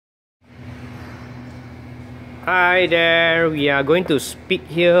Hi there, we are going to speak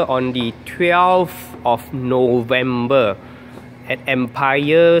here on the 12th of November at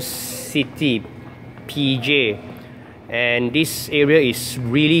Empire City PJ, and this area is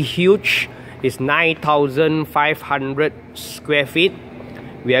really huge. It's 9,500 square feet.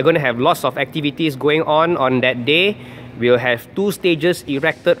 We are going to have lots of activities going on that day. We'll have 2 stages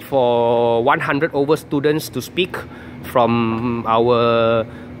erected for 100 over students to speak from our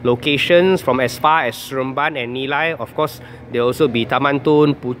locations, from as far as Seremban and Nilai. Of course, there will also be Taman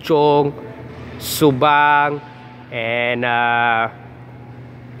Tun, Puchong, Subang, and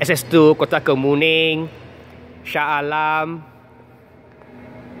SS2, Kota Kemuning, Shah Alam.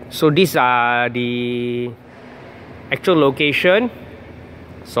 So these are the actual location.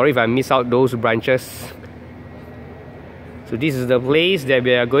 Sorry if I miss out those branches. So this is the place that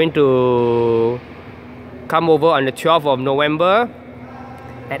we are going to come over on the 12th of November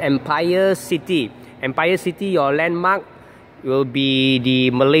at Empire City. Empire City, your landmark will be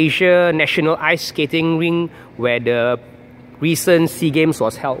the Malaysia National Ice Skating Ring, where the recent SEA Games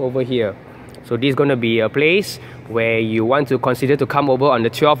was held over here. So this is going to be a place where you want to consider to come over on the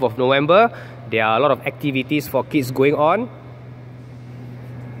 12th of November. There are a lot of activities for kids going on.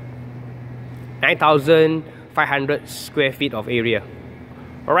 9,500 square feet of area.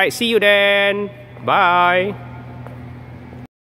 Alright, see you then. Bye.